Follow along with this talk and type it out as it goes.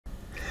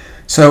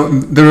So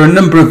there are a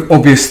number of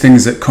obvious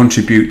things that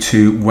contribute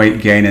to weight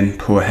gain and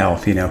poor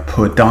health.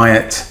 Poor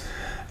diet,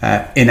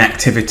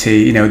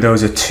 inactivity.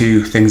 Those are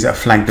two things that are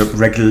flagged up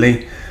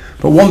regularly.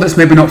 But one that's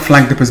maybe not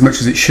flagged up as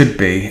much as it should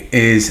be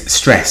is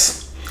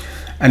stress.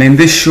 And in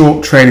this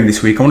short training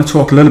this week, I want to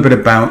talk a little bit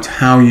about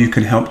how you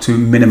can help to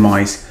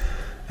minimize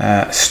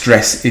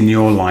stress in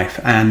your life.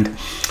 And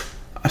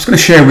I'm just going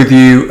to share with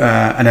you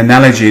an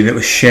analogy that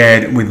was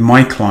shared with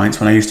my clients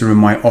when I used to run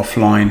my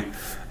offline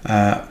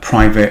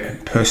private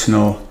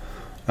personal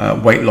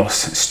weight loss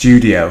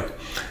studio,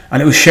 and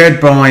it was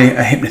shared by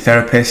a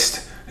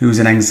hypnotherapist who was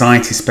an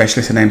anxiety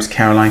specialist. Her name's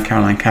Caroline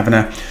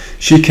Kavanagh.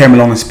 She came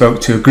along and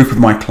spoke to a group of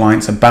my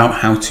clients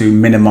about how to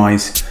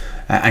minimize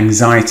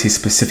anxiety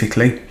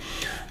specifically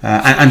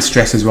and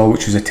stress as well,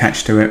 which was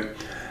attached to it.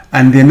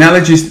 And the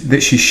analogies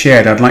that she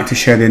shared, I'd like to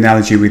share the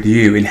analogy with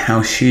you in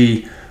how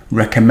she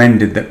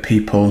recommended that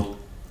people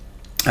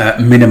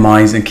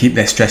minimize and keep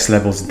their stress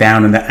levels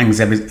down and their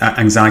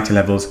anxiety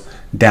levels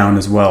down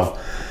as well.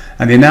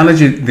 And the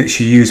analogy that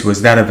she used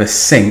was that of a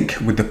sink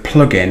with the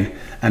plug in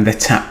and the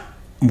tap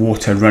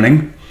water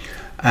running.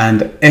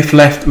 And if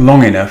left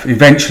long enough,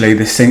 eventually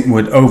the sink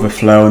would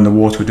overflow and the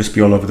water would just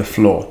be all over the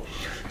floor.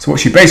 So what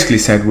she basically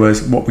said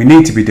was, what we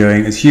need to be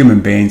doing as human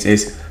beings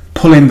is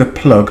pulling the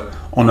plug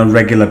on a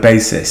regular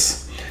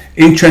basis.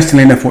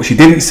 Interestingly enough, what she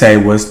didn't say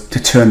was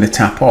to turn the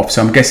tap off.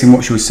 So I'm guessing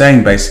what she was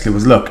saying basically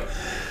was, look,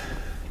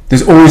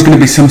 there's always going to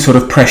be some sort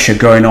of pressure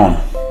going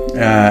on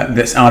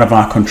that's out of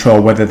our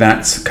control, whether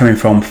that's coming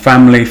from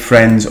family,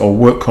 friends, or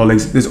work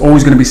colleagues. There's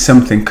always going to be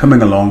something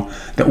coming along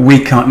that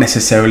we can't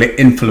necessarily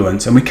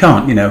influence. And we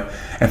can't,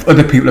 if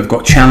other people have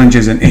got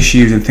challenges and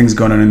issues and things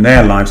going on in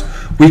their lives,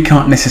 we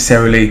can't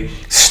necessarily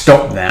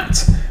stop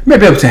that. We may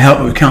be able to help,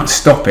 but we can't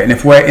stop it. And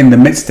if we're in the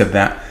midst of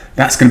that,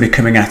 that's going to be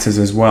coming at us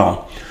as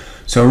well.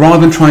 So rather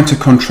than trying to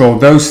control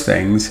those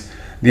things,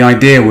 the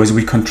idea was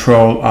we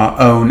control our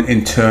own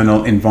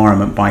internal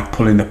environment by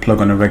pulling the plug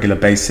on a regular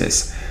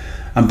basis.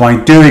 And by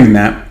doing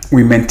that,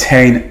 we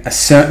maintain a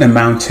certain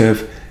amount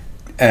of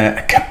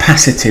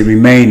capacity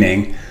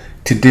remaining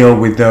to deal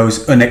with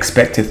those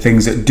unexpected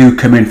things that do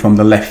come in from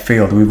the left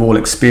field. And we've all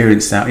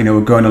experienced that. We're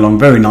going along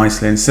very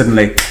nicely and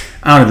suddenly,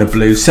 out of the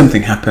blue,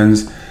 something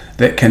happens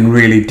that can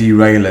really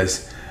derail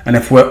us. And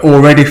if we're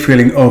already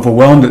feeling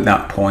overwhelmed at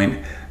that point,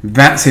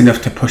 that's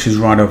enough to push us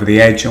right over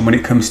the edge. And when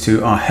it comes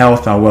to our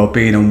health, our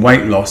well-being and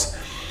weight loss,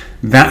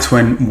 that's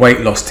when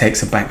weight loss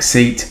takes a back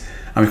seat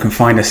and we can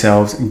find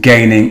ourselves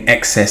gaining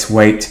excess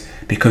weight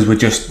because we're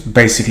just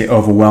basically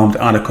overwhelmed,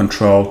 out of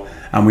control,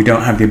 and we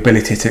don't have the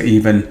ability to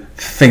even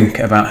think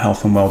about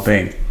health and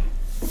well-being.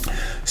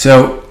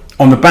 So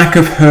on the back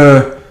of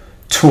her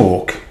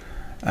talk,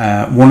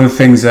 one of the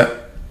things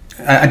that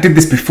I did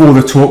this before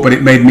the talk, but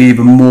it made me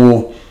even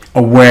more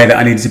aware that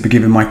I needed to be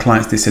giving my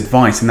clients this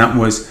advice, and that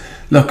was,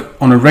 look,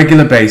 on a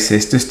regular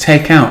basis, just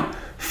take out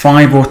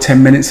 5 or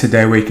 10 minutes a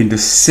day where you can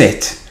just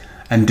sit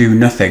and do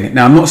nothing.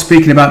 Now, I'm not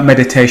speaking about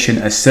meditation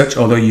as such,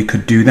 although you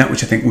could do that,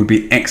 which I think would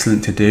be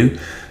excellent to do,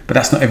 but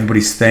that's not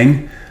everybody's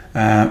thing.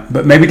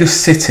 But maybe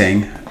just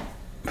sitting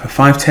for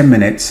 5-10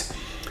 minutes,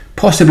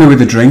 possibly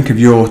with a drink of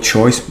your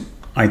choice,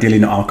 ideally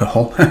not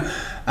alcohol,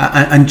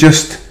 and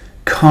just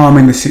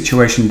calming the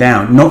situation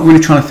down, not really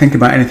trying to think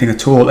about anything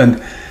at all.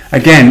 And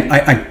again,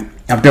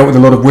 I've dealt with a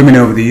lot of women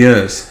over the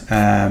years,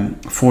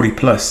 40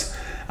 plus,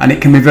 and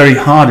it can be very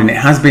hard, and it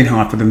has been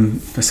hard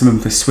for some of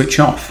them to switch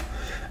off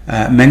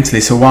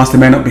mentally. So whilst they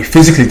may not be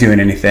physically doing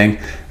anything,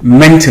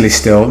 mentally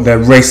still, they're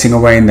racing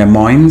away in their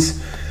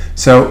minds.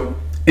 So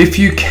if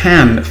you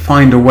can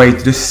find a way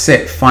to just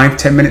sit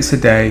 5-10 minutes a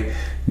day,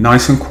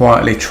 nice and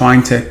quietly,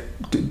 trying to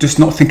just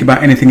not think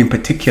about anything in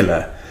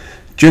particular,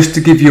 just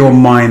to give your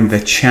mind the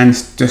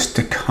chance just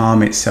to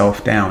calm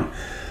itself down.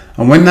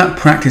 And when that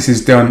practice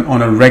is done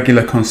on a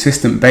regular,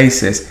 consistent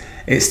basis,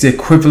 it's the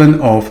equivalent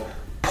of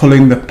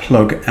pulling the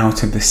plug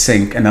out of the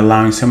sink and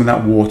allowing some of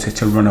that water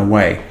to run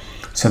away,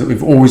 so that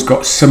we've always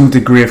got some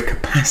degree of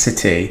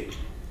capacity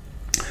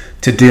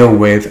to deal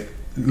with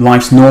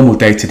life's normal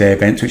day-to-day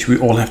events, which we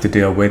all have to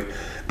deal with,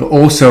 but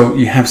also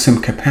you have some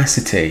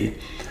capacity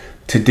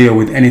to deal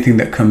with anything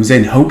that comes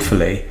in,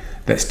 hopefully,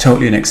 that's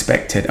totally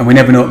unexpected. And we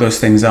never know what those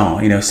things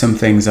are. Some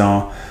things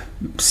are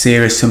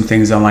serious, some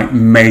things are like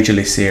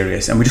majorly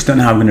serious, and we just don't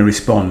know how we're going to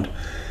respond.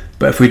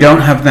 But if we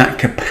don't have that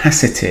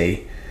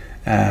capacity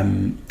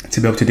to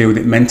be able to deal with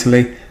it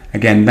mentally,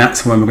 again,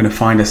 that's when we're going to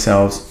find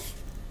ourselves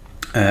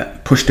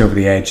pushed over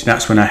the edge.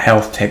 That's when our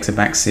health takes a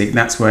back seat.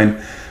 That's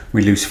when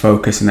we lose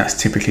focus, and that's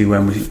typically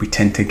when we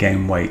tend to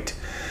gain weight.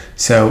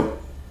 So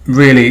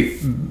really,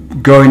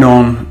 going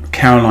on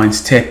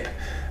Caroline's tip,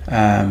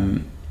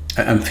 and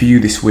for you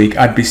this week,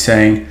 I'd be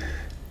saying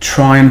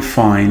try and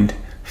find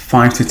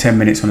 5 to 10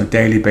 minutes on a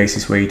daily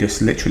basis where you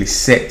just literally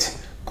sit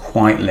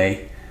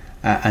quietly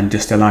and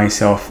just allow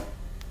yourself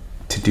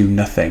to do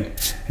nothing.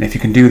 And if you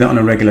can do that on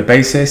a regular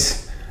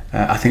basis,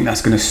 I think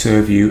that's going to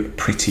serve you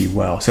pretty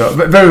well. So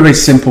a very, very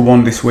simple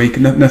one this week,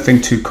 nothing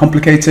too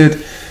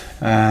complicated,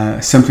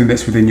 something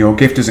that's within your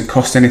gift, doesn't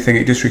cost anything.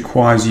 It just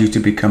requires you to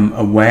become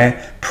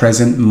aware,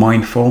 present,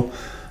 mindful,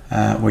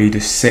 where you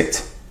just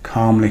sit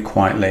calmly,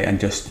 quietly, and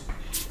just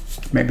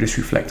maybe just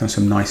reflect on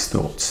some nice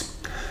thoughts.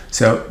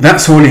 So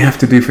that's all you have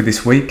to do for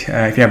this week.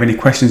 If you have any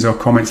questions or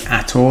comments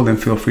at all, then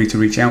feel free to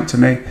reach out to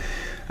me.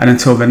 And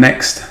until the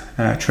next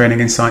Training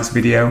Insights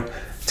video,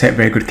 take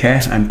very good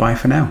care and bye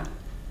for now.